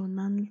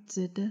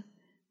Adonanzida,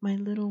 my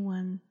little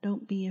one,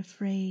 don't be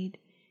afraid,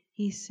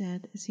 he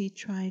said as he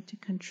tried to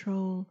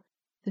control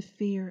the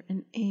fear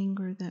and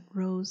anger that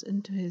rose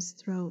into his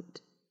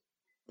throat.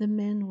 The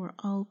men were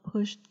all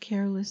pushed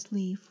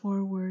carelessly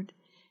forward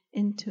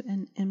into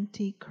an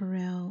empty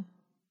corral.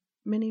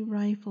 Many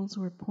rifles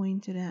were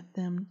pointed at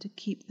them to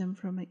keep them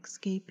from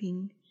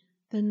escaping.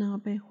 The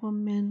Navajo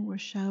men were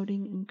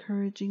shouting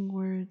encouraging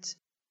words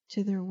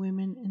to their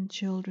women and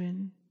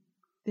children.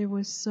 There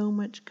was so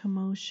much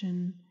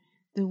commotion,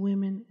 the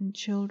women and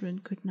children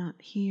could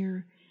not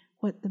hear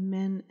what the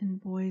men and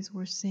boys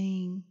were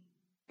saying.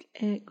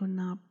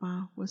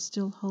 Egonapa was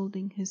still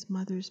holding his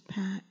mother's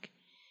pack.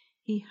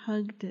 He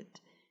hugged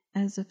it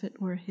as if it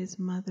were his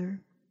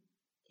mother.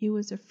 He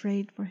was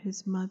afraid for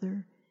his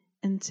mother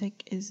and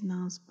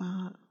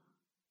Tek-Isnazba.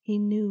 He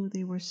knew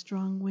they were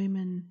strong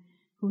women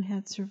who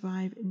had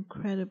survived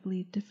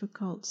incredibly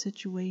difficult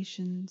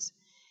situations.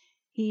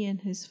 He and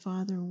his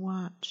father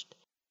watched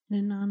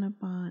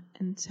Ninanaba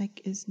and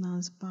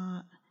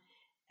Tek-Isnazba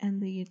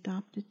and the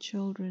adopted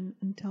children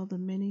until the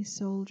many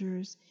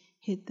soldiers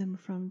hid them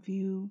from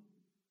view.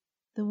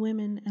 The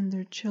women and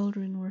their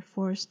children were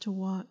forced to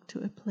walk to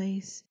a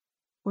place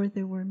where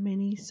there were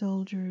many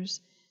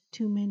soldiers,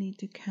 too many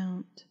to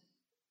count.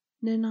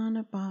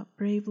 Ninanaba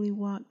bravely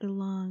walked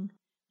along,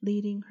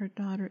 leading her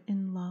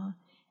daughter-in-law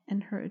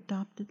and her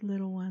adopted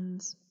little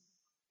ones.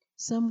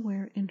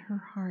 Somewhere in her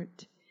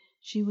heart,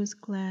 she was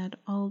glad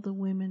all the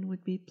women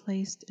would be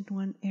placed in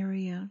one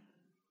area.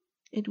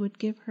 It would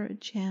give her a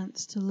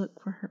chance to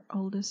look for her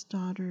oldest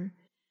daughter,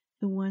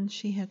 the one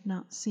she had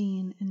not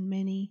seen in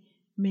many,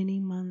 many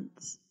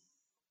months.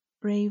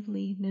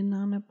 Bravely,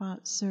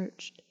 Ninanabat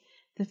searched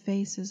the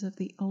faces of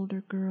the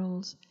older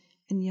girls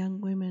and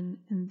young women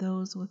and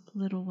those with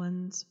little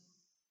ones.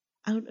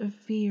 Out of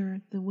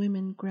fear, the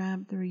women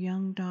grabbed their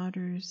young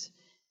daughters,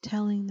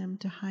 telling them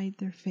to hide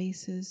their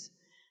faces.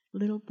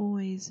 Little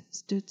boys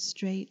stood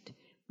straight,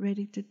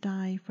 ready to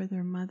die for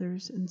their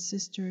mothers and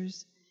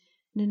sisters.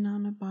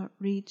 Ninanabat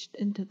reached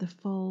into the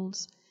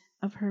folds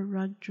of her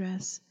rug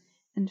dress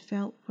and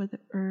felt for the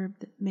herb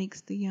that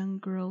makes the young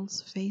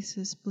girls'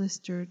 faces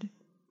blistered.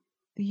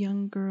 The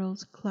young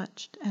girls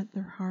clutched at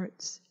their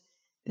hearts.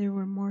 There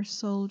were more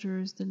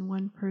soldiers than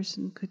one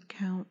person could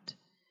count.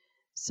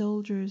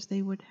 Soldiers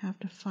they would have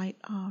to fight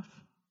off.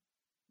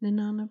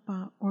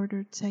 Ninanabat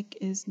ordered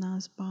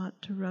Tek-Isnazbat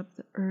to rub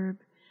the herb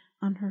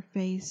on her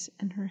face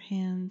and her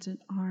hands and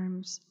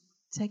arms.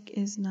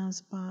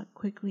 Tek-Isnazbat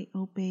quickly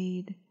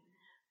obeyed.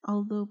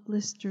 Although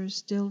blisters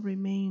still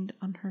remained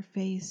on her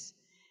face,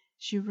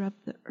 she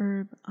rubbed the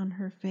herb on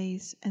her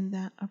face and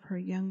that of her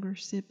younger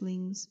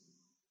siblings.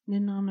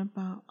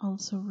 Ninanabat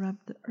also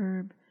rubbed the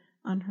herb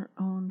on her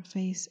own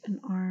face and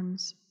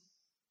arms.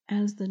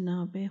 As the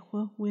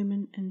Navajo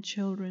women and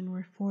children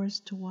were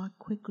forced to walk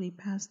quickly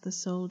past the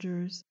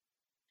soldiers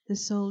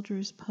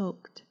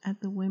poked at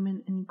the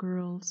women and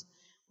girls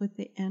with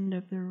the end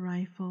of their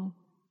rifle,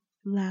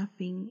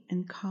 laughing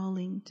and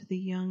calling to the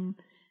young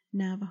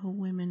Navajo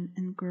women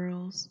and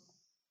girls.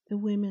 The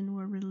women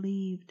were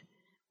relieved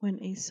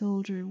when a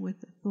soldier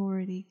with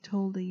authority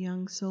told the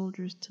young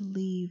soldiers to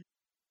leave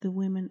the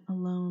women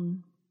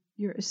alone.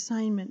 Your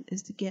assignment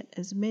is to get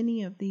as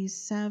many of these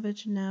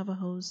savage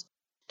Navajos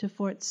to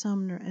Fort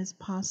Sumner as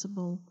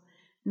possible,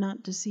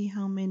 not to see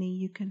how many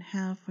you can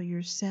have for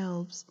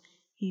yourselves,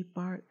 he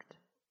barked.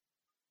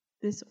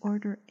 This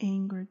order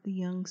angered the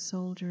young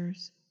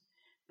soldiers,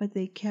 but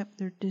they kept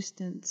their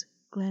distance,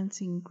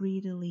 glancing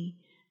greedily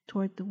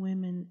toward the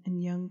women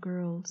and young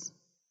girls.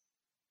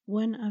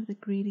 One of the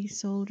greedy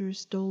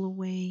soldiers stole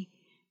away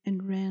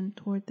and ran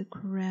toward the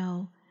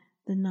corral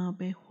the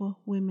Navajo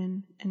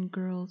women and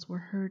girls were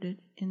herded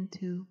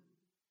into.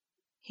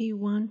 He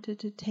wanted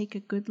to take a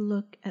good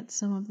look at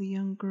some of the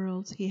young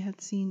girls he had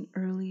seen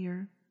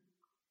earlier.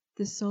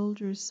 The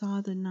soldiers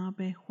saw the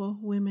Navajo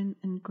women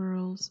and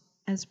girls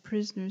as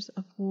prisoners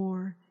of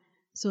war,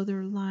 so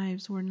their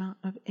lives were not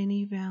of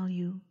any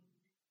value.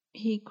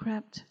 He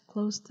crept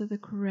close to the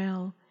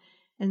corral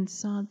and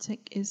saw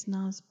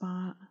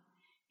Tek-Isnazba.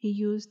 He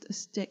used a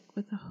stick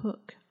with a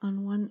hook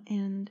on one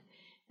end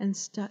and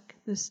stuck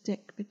the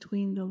stick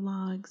between the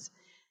logs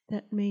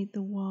that made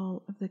the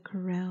wall of the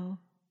corral.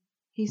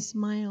 He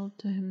smiled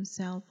to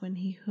himself when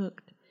he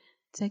hooked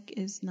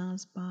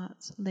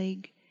Tek-Isnazbat's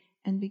leg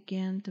and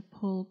began to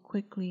pull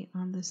quickly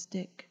on the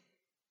stick.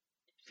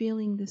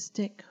 Feeling the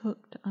stick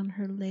hooked on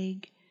her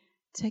leg,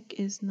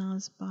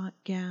 Tek-Isnazbat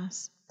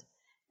gasped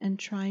and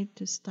tried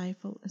to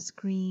stifle a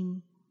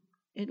scream.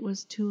 It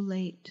was too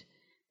late.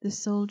 The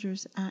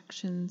soldiers'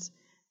 actions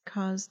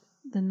caused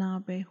the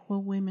Navajo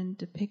women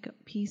to pick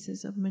up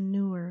pieces of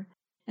manure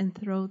and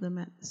throw them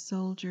at the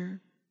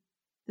soldier.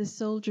 The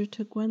soldier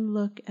took one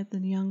look at the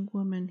young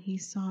woman he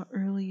saw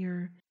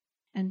earlier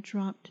and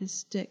dropped his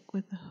stick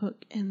with the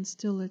hook end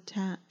still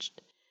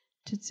attached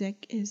to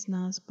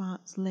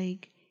Zek-Isnazbat's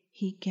leg.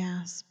 He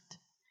gasped.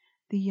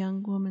 The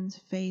young woman's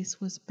face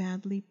was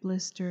badly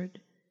blistered.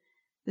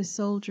 The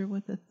soldier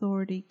with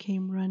authority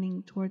came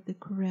running toward the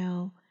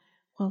corral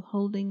while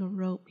holding a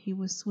rope he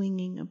was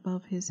swinging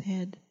above his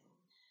head.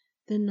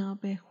 The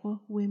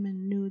Navajo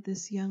women knew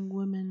this young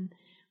woman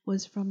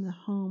was from the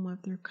home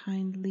of their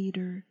kind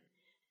leader.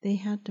 They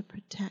had to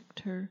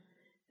protect her.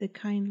 The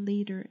kind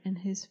leader and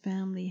his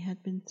family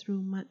had been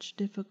through much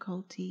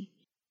difficulty.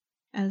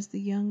 As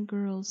the young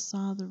girls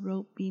saw the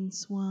rope being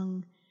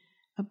swung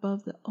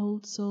above the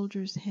old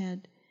soldier's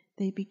head,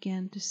 they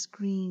began to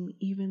scream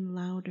even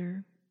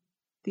louder.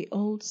 The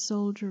old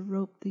soldier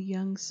roped the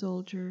young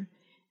soldier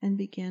and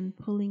began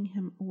pulling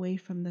him away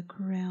from the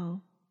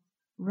corral.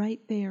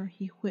 Right there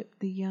he whipped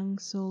the young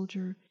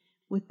soldier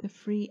with the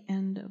free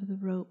end of the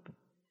rope.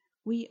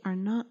 "We are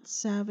not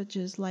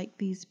savages like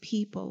these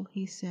people,"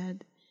 he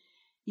said.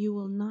 "You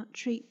will not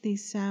treat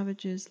these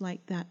savages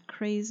like that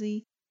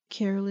crazy,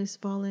 careless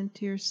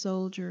volunteer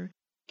soldier,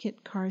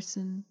 Kit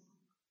Carson.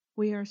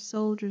 We are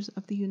soldiers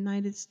of the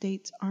United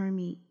States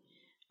Army.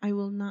 I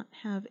will not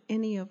have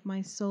any of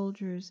my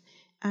soldiers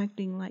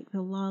acting like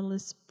the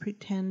lawless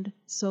pretend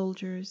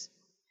soldiers.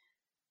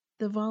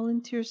 The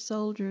volunteer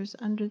soldiers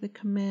under the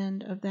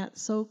command of that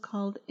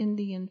so-called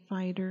Indian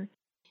fighter,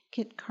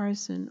 Kit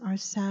Carson, are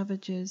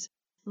savages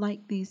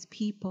like these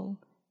people.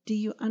 Do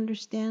you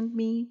understand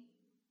me?"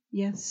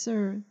 "Yes,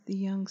 sir," the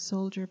young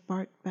soldier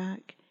barked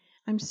back.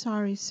 "I'm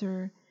sorry,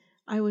 sir.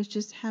 I was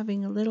just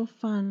having a little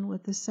fun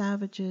with the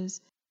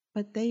savages,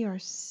 but they are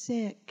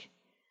sick.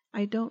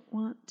 I don't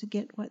want to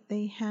get what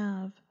they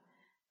have.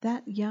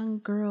 That young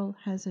girl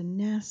has a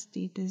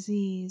nasty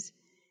disease.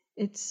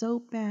 It's so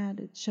bad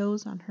it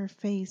shows on her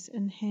face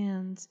and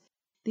hands.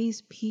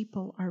 These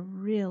people are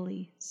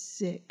really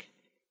sick.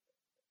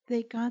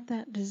 They got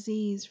that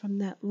disease from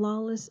that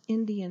lawless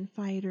Indian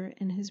fighter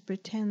and his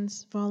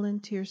pretend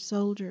volunteer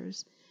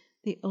soldiers,"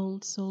 the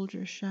old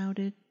soldier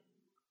shouted.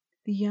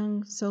 The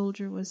young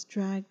soldier was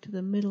dragged to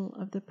the middle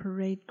of the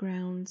parade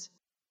grounds.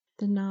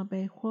 The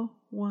Navajo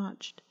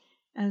watched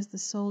as the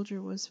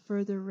soldier was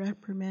further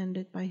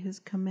reprimanded by his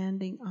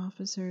commanding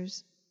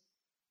officers.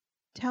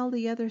 "Tell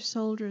the other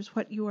soldiers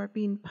what you are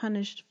being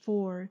punished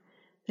for,"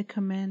 the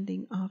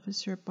commanding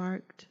officer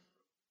barked.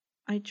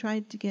 "I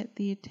tried to get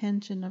the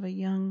attention of a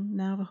young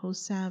Navajo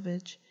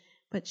savage,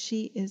 but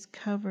she is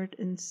covered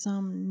in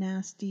some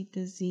nasty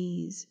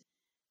disease,"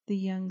 the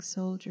young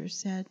soldier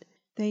said.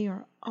 "They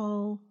are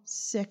all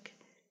sick.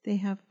 They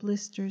have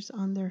blisters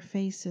on their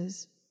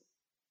faces."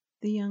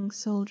 The young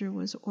soldier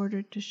was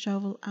ordered to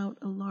shovel out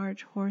a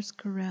large horse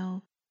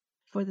corral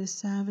for the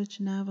savage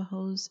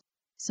Navajos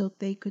so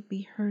they could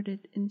be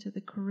herded into the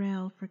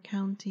corral for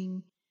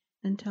counting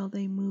until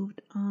they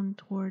moved on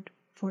toward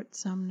Fort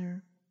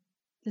Sumner.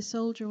 The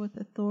soldier with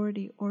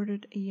authority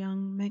ordered a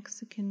young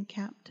Mexican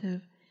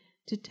captive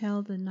to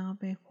tell the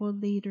Navajo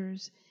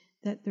leaders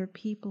that their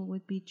people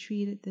would be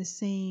treated the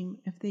same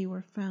if they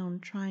were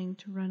found trying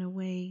to run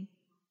away.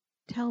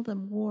 "Tell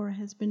them war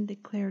has been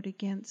declared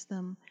against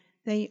them.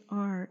 They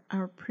are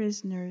our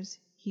prisoners,"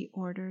 he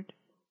ordered.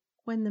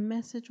 When the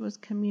message was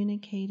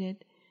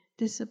communicated,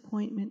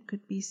 disappointment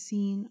could be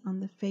seen on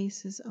the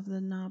faces of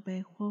the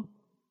Navajo.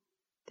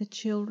 The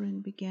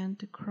children began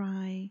to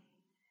cry.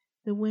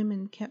 The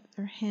women kept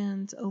their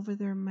hands over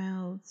their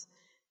mouths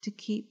to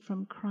keep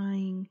from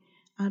crying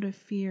out of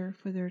fear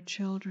for their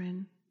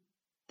children.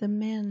 The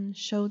men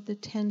showed the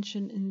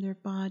tension in their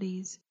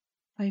bodies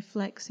by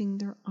flexing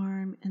their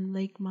arm and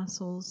leg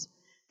muscles.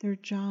 Their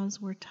jaws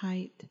were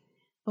tight.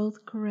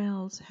 Both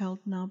corrals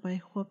held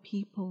Navajo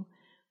people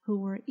who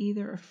were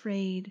either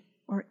afraid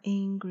or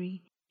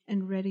angry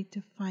and ready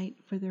to fight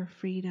for their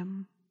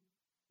freedom.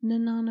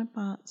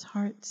 Nananabot's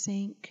heart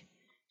sank.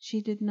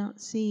 She did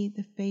not see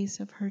the face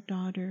of her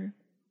daughter.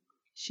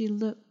 She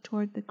looked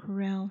toward the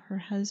corral her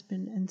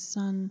husband and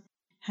son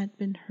had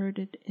been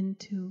herded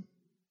into.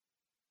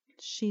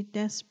 She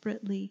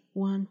desperately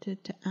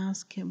wanted to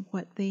ask him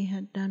what they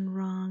had done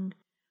wrong,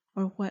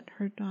 or what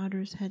her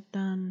daughters had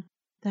done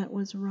that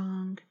was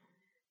wrong.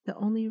 The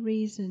only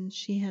reason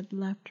she had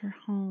left her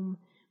home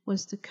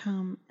was to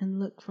come and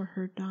look for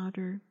her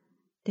daughter,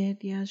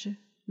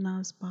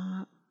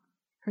 Zek-Isnazbat.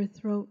 Her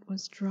throat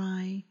was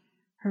dry.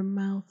 Her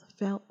mouth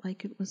felt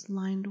like it was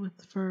lined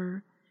with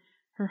fur.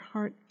 Her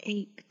heart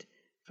ached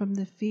from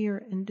the fear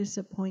and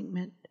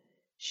disappointment.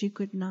 She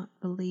could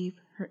not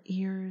believe her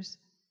ears.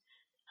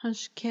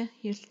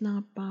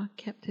 Zek-Isnazbat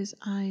kept his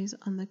eyes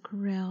on the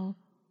corral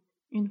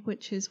in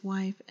which his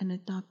wife and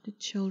adopted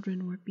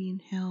children were being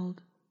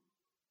held.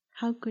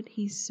 How could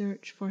he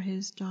search for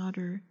his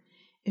daughter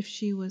if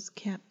she was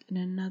kept in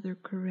another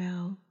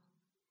corral?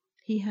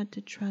 He had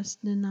to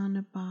trust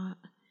Nananabot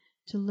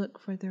to look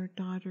for their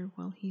daughter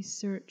while he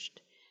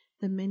searched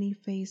the many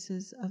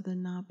faces of the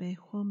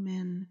Navajo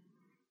men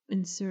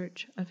in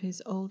search of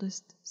his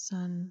oldest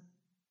son.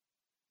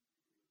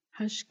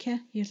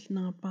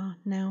 Hashké-Yilnapa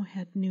now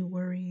had new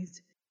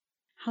worries.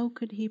 How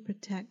could he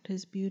protect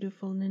his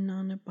beautiful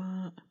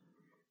Ninanaba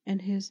and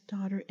his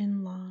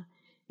daughter-in-law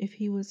if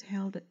he was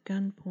held at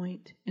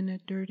gunpoint in a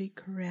dirty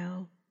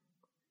corral?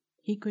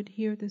 He could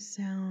hear the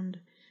sound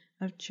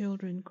of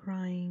children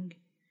crying.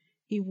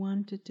 He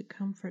wanted to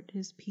comfort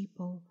his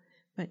people,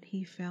 but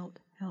he felt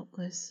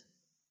helpless.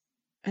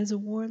 As a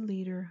war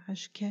leader,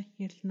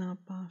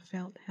 Hashké-Yilnapa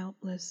felt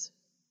helpless.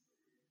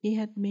 He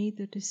had made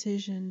the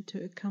decision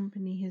to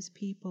accompany his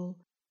people,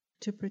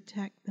 to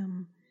protect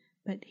them,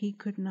 but he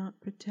could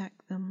not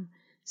protect them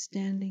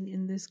standing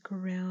in this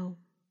corral.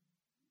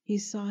 He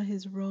saw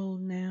his role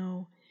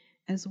now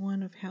as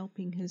one of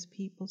helping his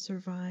people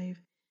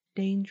survive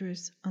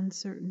dangerous,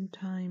 uncertain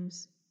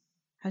times.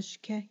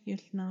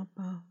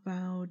 Hashké-Yilnapa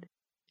vowed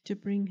to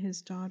bring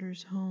his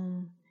daughters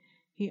home.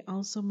 He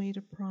also made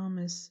a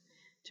promise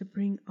to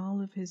bring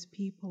all of his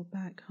people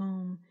back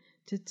home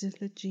to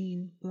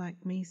Tsilagine,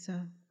 Black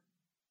Mesa.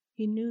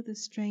 He knew the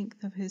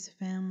strength of his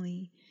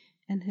family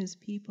and his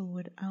people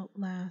would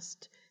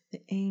outlast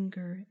the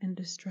anger and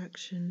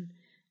destruction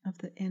of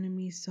the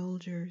enemy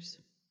soldiers.